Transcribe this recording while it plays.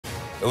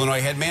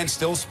Illinois head man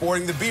still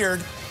sporting the beard,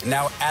 and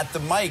now at the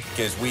mic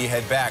as we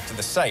head back to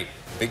the site.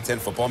 Big Ten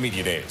Football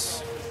Media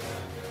Days.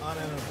 Honor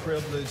and a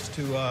privilege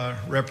to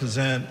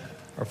represent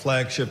our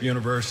flagship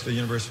university,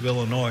 University of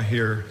Illinois,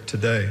 here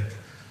today.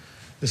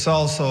 It's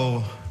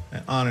also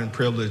an honor and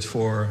privilege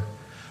for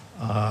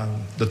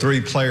the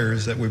three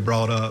players that we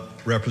brought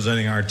up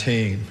representing our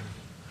team.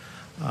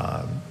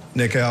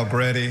 Nick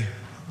Algretti,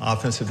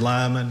 offensive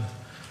lineman,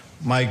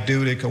 Mike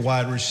Dudick, a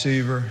wide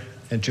receiver,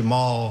 and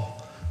Jamal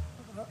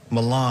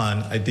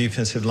Milan, a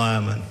defensive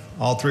lineman.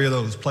 All three of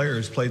those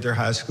players played their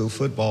high school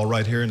football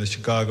right here in the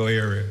Chicago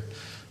area.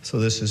 So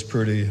this is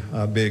pretty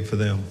big for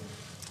them.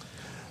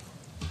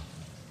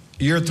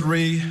 Year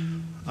three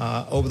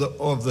of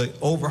the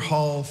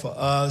overhaul for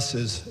us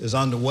is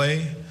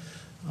underway.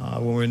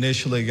 When we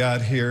initially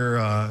got here,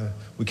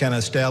 we kind of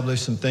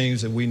established some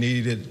things that we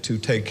needed to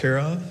take care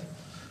of.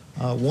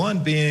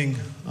 One being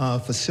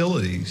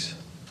facilities.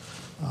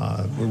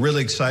 We're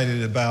really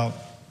excited about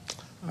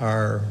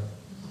our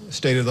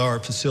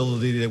state-of-the-art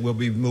facility that we'll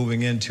be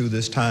moving into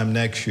this time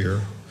next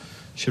year.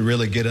 Should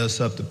really get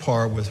us up to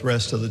par with the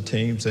rest of the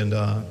teams and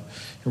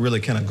really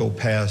kind of go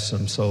past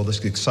them. So this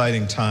is an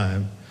exciting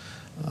time,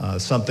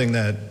 something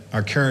that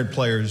our current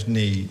players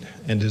need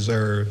and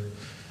deserve,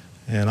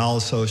 and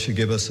also should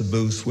give us a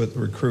boost with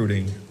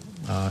recruiting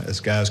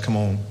as guys come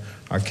on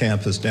our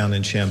campus down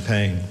in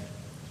Champaign.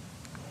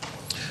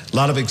 A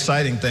lot of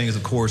exciting things,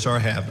 of course, are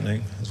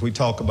happening as we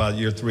talk about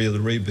year three of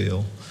the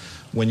rebuild.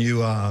 When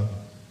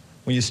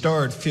you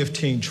start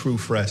 15 true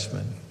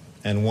freshmen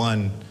and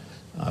one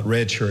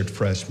redshirt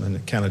freshman,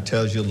 it kind of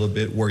tells you a little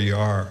bit where you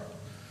are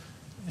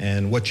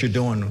and what you're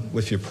doing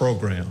with your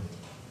program,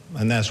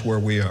 and that's where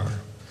we are.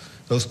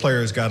 Those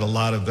players got a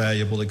lot of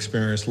valuable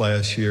experience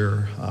last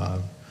year.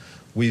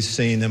 We've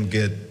seen them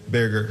get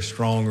bigger,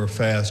 stronger,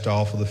 fast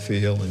off of the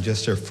field, and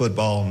just their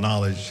football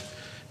knowledge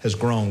has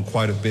grown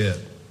quite a bit.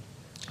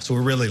 So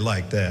we really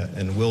like that,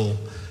 and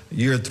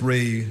year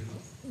three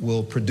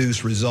will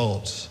produce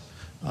results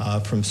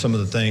from some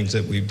of the things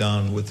that we've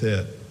done with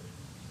it.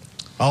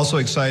 Also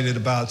excited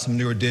about some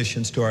new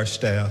additions to our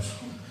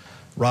staff.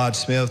 Rod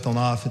Smith on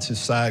the offensive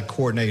side,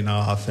 coordinating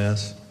our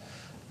offense,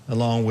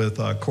 along with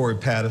Corey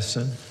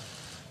Patterson,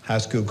 high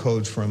school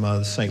coach from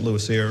the St.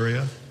 Louis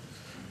area.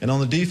 And on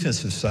the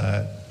defensive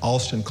side,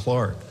 Austin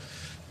Clark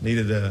we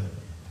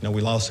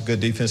lost a good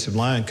defensive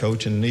line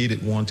coach and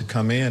needed one to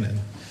come in, and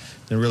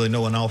didn't really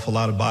know an awful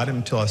lot about him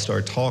until I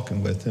started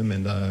talking with him,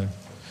 and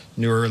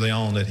knew early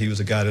on that he was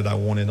a guy that I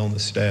wanted on the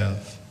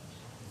staff.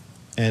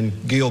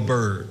 And Gil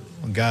Bird,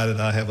 a guy that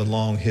I have a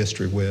long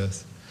history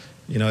with.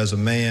 As a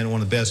man,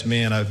 one of the best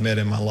men I've met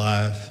in my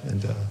life,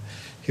 and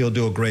he'll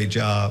do a great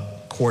job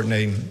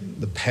coordinating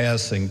the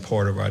passing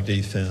part of our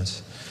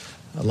defense,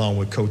 along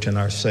with coaching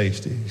our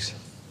safeties.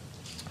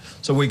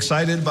 So we're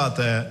excited about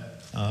that.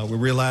 We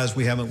realize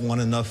we haven't won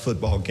enough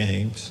football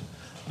games,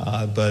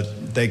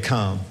 but they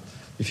come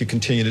if you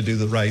continue to do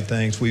the right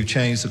things. We've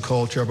changed the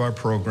culture of our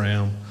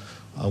program.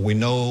 We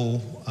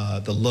know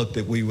the look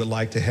that we would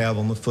like to have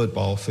on the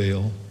football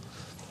field.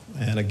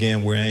 And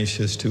again, we're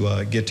anxious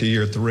to get to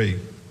year three.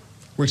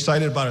 We're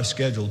excited about our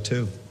schedule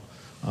too.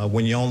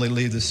 When you only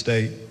leave the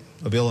state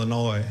of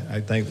Illinois,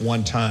 I think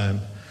one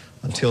time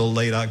until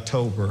late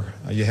October,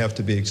 you have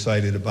to be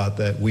excited about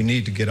that. We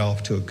need to get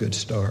off to a good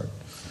start.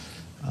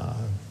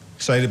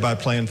 Excited about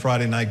playing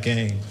Friday night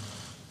game,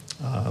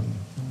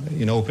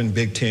 open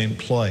Big Ten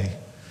play.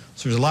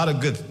 So there's a lot of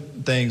good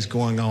things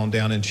going on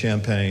down in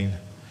Champaign.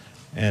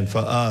 And for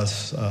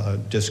us,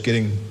 just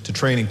getting to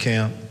training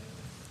camp,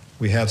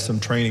 we have some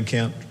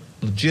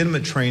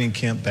legitimate training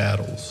camp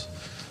battles,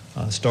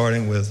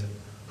 starting with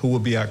who will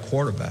be our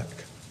quarterback.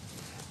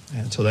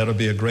 And so that'll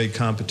be a great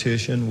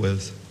competition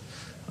with,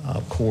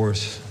 of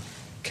course,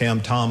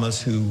 Cam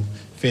Thomas, who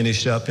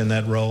finished up in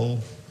that role,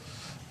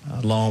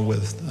 along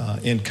with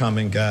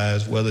incoming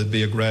guys, whether it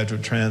be a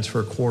graduate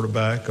transfer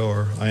quarterback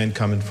or an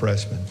incoming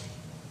freshman.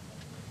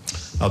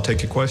 I'll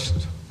take your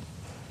questions.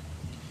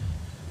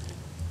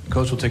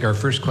 Coach, we'll take our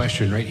first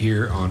question right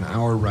here on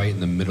our right in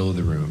the middle of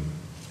the room.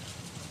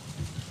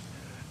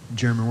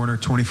 Jeremy Warner,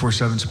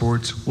 24/7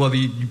 Sports. Lovie,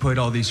 you played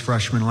all these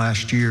freshmen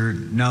last year.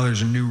 Now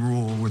there's a new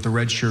rule with the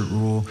redshirt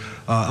rule.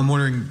 I'm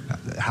wondering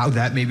how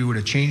that maybe would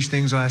have changed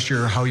things last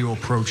year, or how you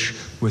approach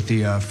with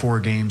the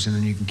 4 games and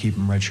then you can keep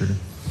them redshirted.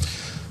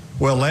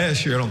 Well,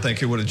 last year I don't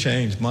think it would have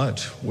changed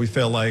much. We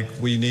felt like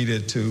we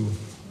needed to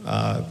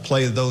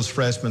play those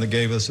freshmen that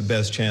gave us the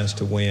best chance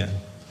to win.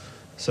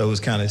 So it was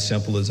kind of as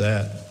simple as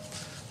that.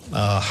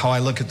 How I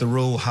look at the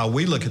rule, how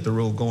we look at the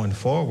rule going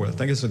forward, I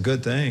think it's a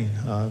good thing.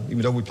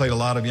 Even though we played a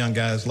lot of young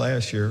guys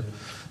last year,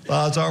 the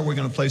odds are we're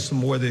going to play some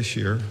more this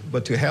year.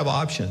 But to have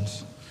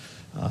options,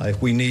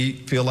 if we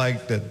feel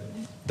like that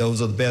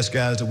those are the best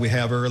guys that we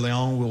have early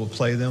on, we will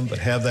play them. But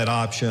have that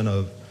option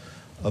of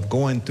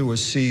going through a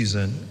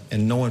season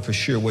and knowing for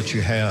sure what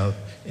you have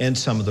in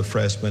some of the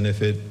freshmen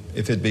if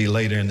it be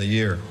later in the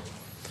year.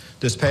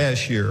 This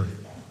past year,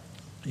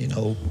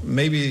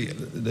 maybe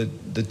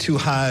the 2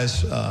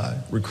 highest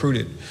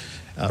recruited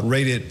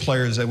rated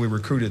players that we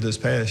recruited this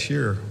past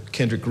year,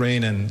 Kendrick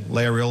Green and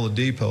Larry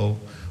Oladipo,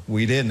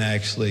 we didn't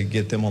actually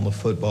get them on the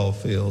football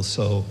field.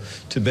 So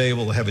to be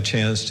able to have a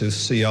chance to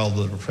see all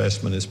the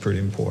freshmen is pretty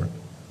important.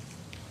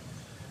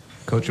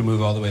 Coach, will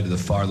move all the way to the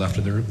far left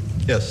of the room.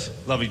 Yes.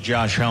 Lovey,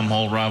 Josh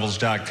Helmholtz,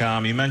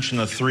 Rivals.com. You mentioned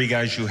the 3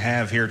 guys you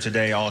have here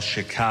today, all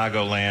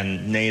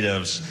Chicagoland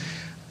natives.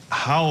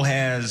 How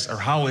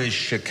is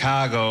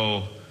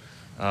Chicago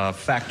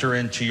factor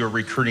into your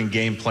recruiting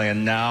game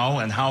plan now,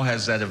 and how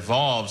has that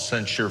evolved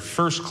since your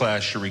first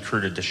class you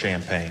recruited to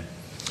Champaign?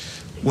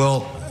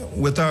 Well,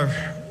 with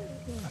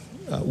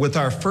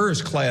our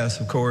first class,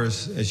 of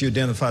course, as you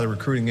identify the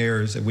recruiting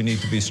areas that we need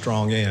to be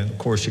strong in, of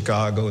course,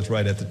 Chicago is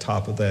right at the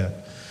top of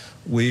that.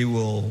 We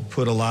will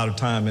put a lot of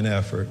time and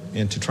effort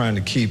into trying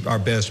to keep our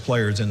best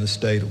players in the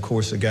state, of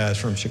course, the guys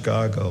from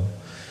Chicago.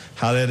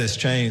 How that has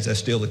changed, that's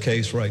still the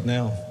case right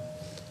now.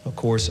 Of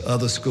course,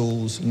 other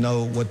schools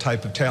know what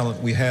type of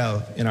talent we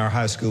have in our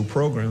high school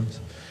programs,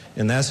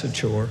 and that's a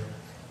chore.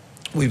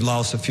 We've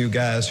lost a few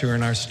guys here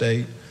in our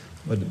state,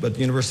 but the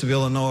University of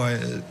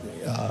Illinois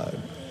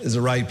is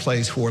the right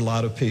place for a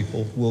lot of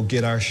people. We'll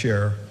get our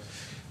share.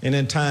 And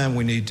in time,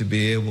 we need to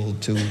be able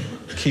to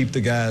keep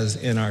the guys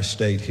in our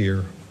state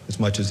here as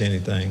much as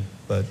anything.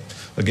 But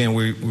again,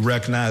 we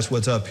recognize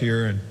what's up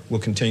here, and we'll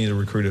continue to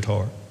recruit it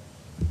hard.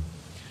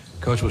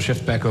 Coach, we'll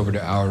shift back over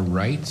to our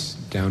right,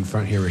 down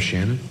front here with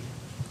Shannon.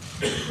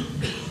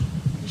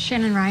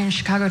 Shannon Ryan,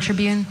 Chicago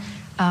Tribune.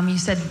 You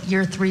said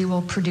year 3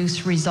 will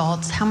produce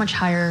results. How much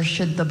higher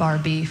should the bar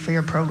be for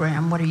your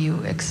program? What are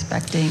you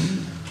expecting?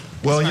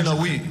 Well, you know,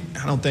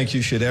 I don't think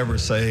you should ever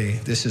say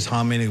this is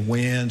how many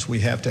wins we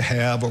have to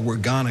have or we're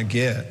gonna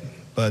get.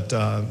 But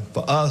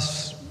for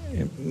us,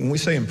 when we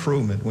say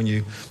improvement, when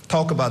you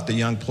talk about the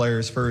young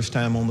players first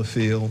time on the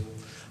field,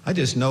 I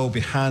just know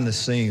behind the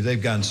scenes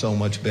they've gotten so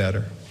much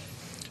better.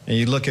 And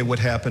you look at what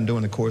happened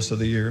during the course of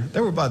the year.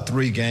 There were about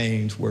 3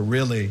 games where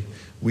really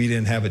we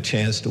didn't have a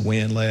chance to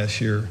win last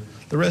year.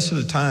 The rest of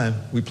the time,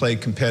 we played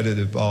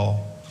competitive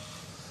ball.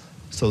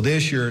 So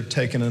this year,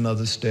 taking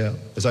another step.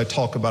 As I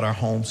talk about our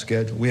home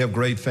schedule, we have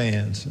great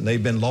fans, and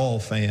they've been loyal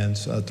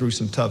fans through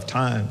some tough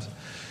times.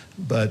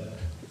 But,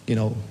 you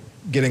know,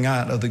 getting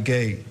out of the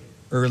gate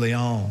early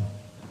on,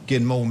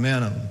 getting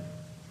momentum,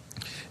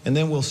 and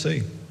then we'll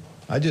see.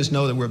 I just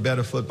know that we're a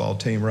better football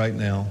team right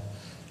now.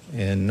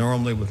 And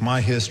normally with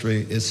my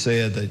history, it's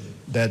said that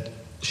that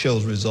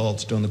shows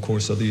results during the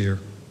course of the year.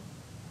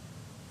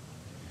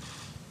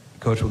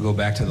 Coach, we'll go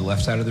back to the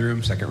left side of the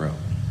room, second row.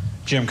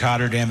 Jim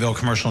Cotter, Danville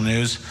Commercial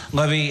News.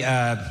 Lovey,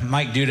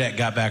 Mike Dudek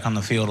got back on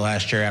the field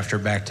last year after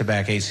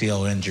back-to-back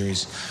ACL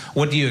injuries.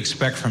 What do you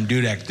expect from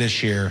Dudek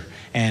this year,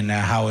 and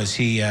how is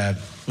he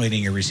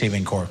leading your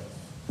receiving corps?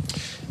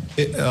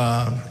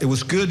 It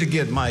was good to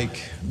get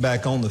Mike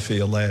back on the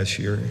field last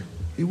year.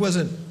 He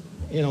wasn't,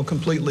 you know,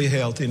 completely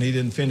healthy, and he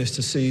didn't finish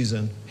the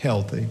season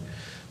healthy,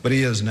 but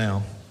he is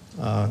now.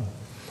 And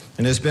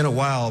it's been a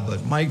while,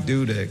 but Mike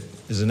Dudek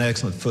is an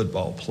excellent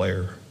football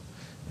player.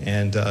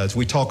 And as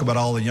we talk about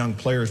all the young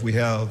players we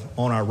have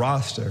on our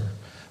roster,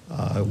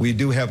 we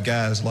do have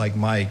guys like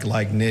Mike,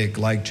 like Nick,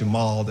 like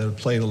Jamal that have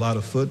played a lot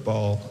of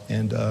football,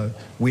 and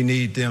we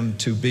need them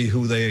to be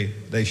who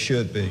they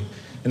should be.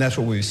 And that's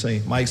what we've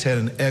seen. Mike's had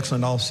an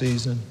excellent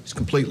offseason. He's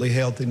completely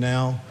healthy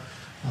now.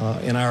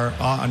 In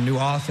our new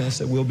offense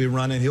that we'll be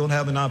running, he'll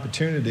have an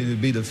opportunity to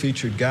be the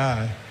featured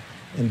guy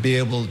and be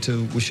able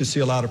to, we should see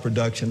a lot of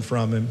production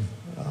from him.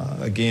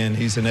 Again,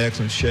 he's in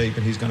excellent shape,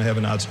 and he's going to have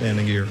an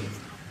outstanding year.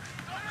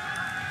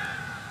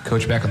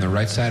 Coach, back on the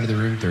right side of the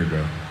room, third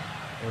row.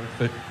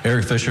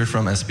 Eric Fisher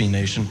from SB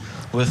Nation.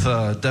 With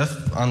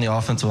depth on the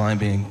offensive line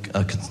being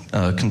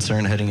a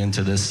concern heading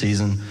into this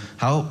season,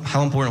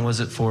 how important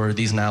was it for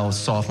these now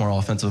sophomore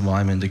offensive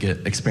linemen to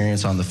get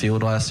experience on the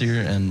field last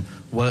year, and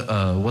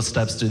what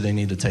steps do they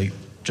need to take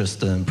just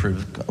to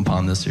improve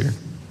upon this year?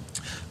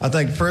 I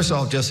think first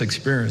off, just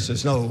experience.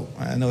 There's no,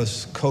 I know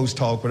it's coach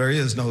talk, but there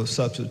is no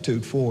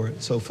substitute for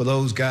it. So for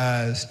those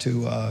guys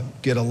to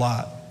get a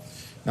lot,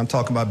 I'm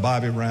talking about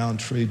Bobby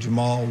Roundtree,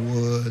 Jamal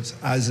Woods,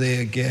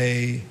 Isaiah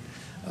Gay.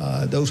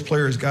 Those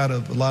players got a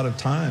lot of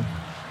time.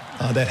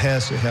 That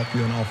has to help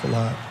you an awful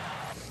lot.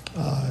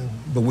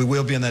 But we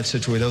will be in that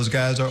situation. Those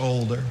guys are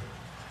older,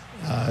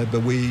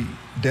 but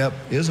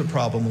depth is a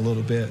problem a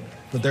little bit.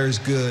 But there's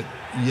good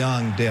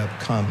young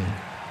depth coming.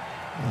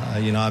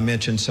 You know, I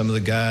mentioned some of the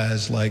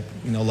guys like,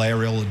 you know,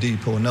 Larry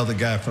Oladipo, another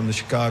guy from the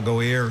Chicago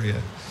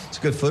area. He's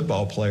a good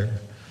football player.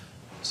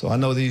 So I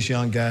know these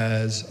young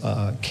guys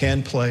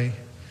can play,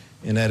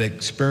 and that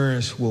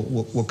experience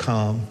will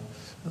come.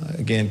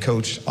 Again,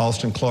 Coach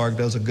Austin Clark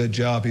does a good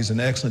job. He's an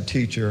excellent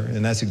teacher,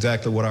 and that's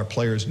exactly what our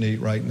players need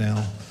right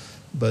now.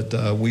 But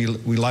we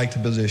like the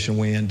position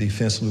we're in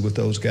defensively with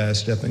those guys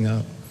stepping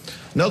up.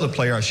 Another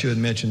player I should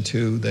mention,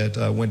 too,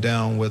 that went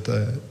down with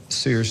a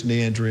serious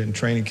knee injury in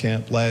training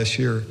camp last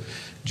year,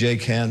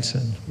 Jake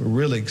Hansen. We're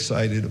really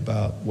excited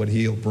about what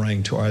he'll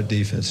bring to our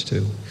defense,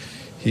 too.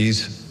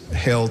 He's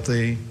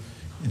healthy,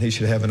 and he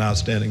should have an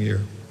outstanding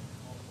year.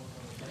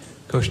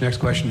 Coach, next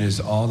question is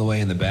all the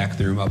way in the back of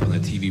the room, up on the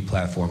TV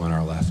platform on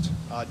our left.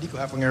 Nico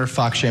Hefflinger,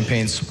 Fox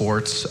Champaign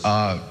Sports.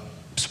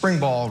 Spring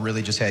ball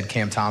really just had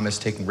Cam Thomas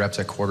taking reps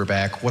at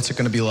quarterback. What's it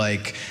going to be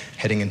like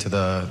heading into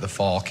the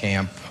fall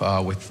camp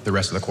with the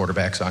rest of the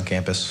quarterbacks on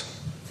campus?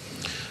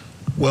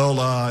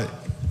 Well,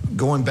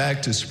 going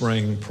back to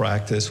spring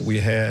practice,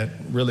 we had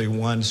really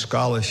one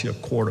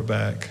scholarship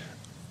quarterback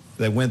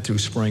that went through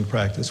spring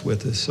practice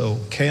with us. So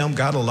Cam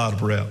got a lot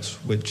of reps,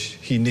 which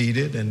he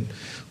needed and,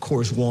 of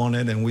course,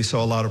 wanted, and we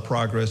saw a lot of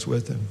progress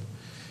with him.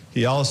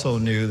 He also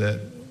knew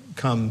that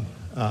come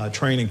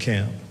training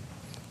camp,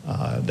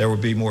 there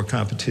would be more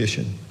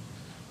competition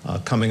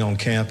coming on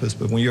campus.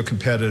 But when you're a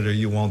competitor,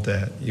 you want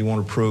that. You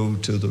want to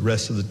prove to the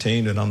rest of the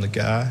team that I'm the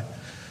guy.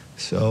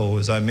 So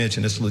as I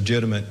mentioned, it's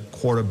legitimate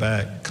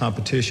quarterback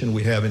competition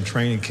we have in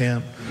training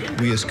camp.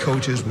 We as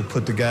coaches will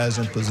put the guys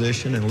in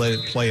position and let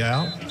it play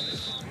out.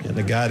 And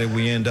the guy that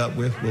we end up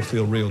with, we'll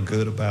feel real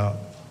good about.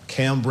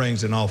 Cam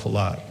brings an awful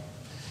lot.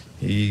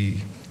 He,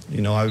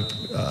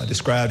 I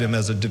described him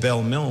as a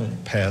developmental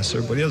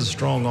passer, but he has a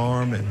strong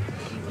arm, and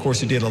of course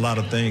he did a lot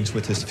of things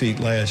with his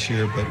feet last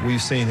year, but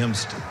we've seen him,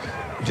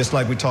 just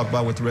like we talked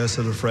about with the rest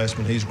of the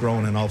freshmen, he's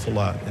grown an awful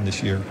lot in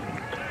this year.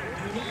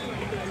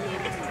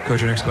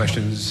 Coach, our next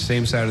question is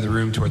same side of the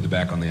room toward the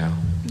back on the aisle.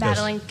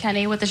 Madeline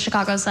Kenny with the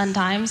Chicago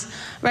Sun-Times.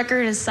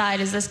 Record aside,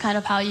 is this kind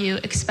of how you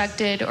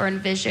expected or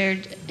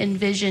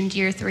envisioned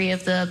year 3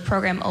 of the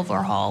program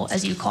overhaul,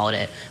 as you called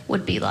it,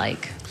 would be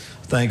like?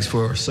 Thanks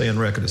for saying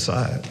record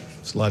aside.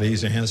 It's a lot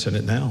easier answering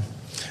it now.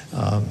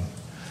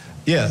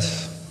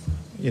 Yes,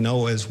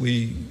 as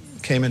we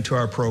came into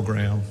our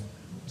program,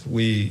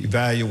 we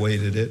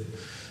evaluated it.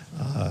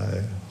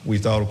 We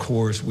thought, of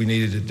course, we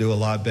needed to do a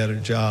lot better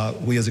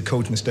job. We as a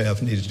coaching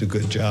staff needed to do a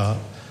good job.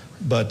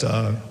 But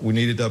we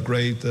needed to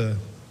upgrade the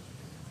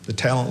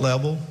talent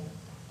level.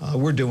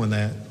 We're doing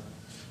that.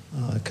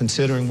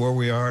 Considering where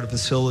we are, the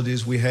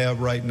facilities we have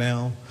right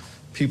now,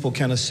 people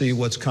kind of see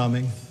what's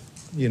coming,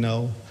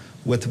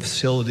 with the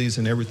facilities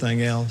and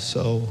everything else.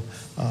 So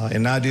in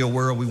an ideal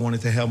world, we wanted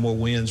to have more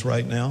wins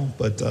right now,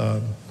 but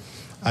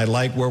I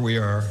like where we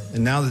are.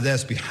 And now that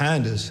that's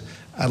behind us,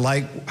 I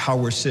like how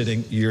we're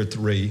sitting year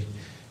 3,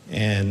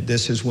 and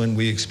this is when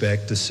we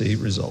expect to see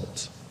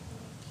results.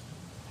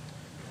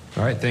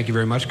 All right, thank you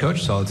very much, Coach.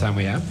 That's all the time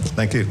we have.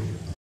 Thank you.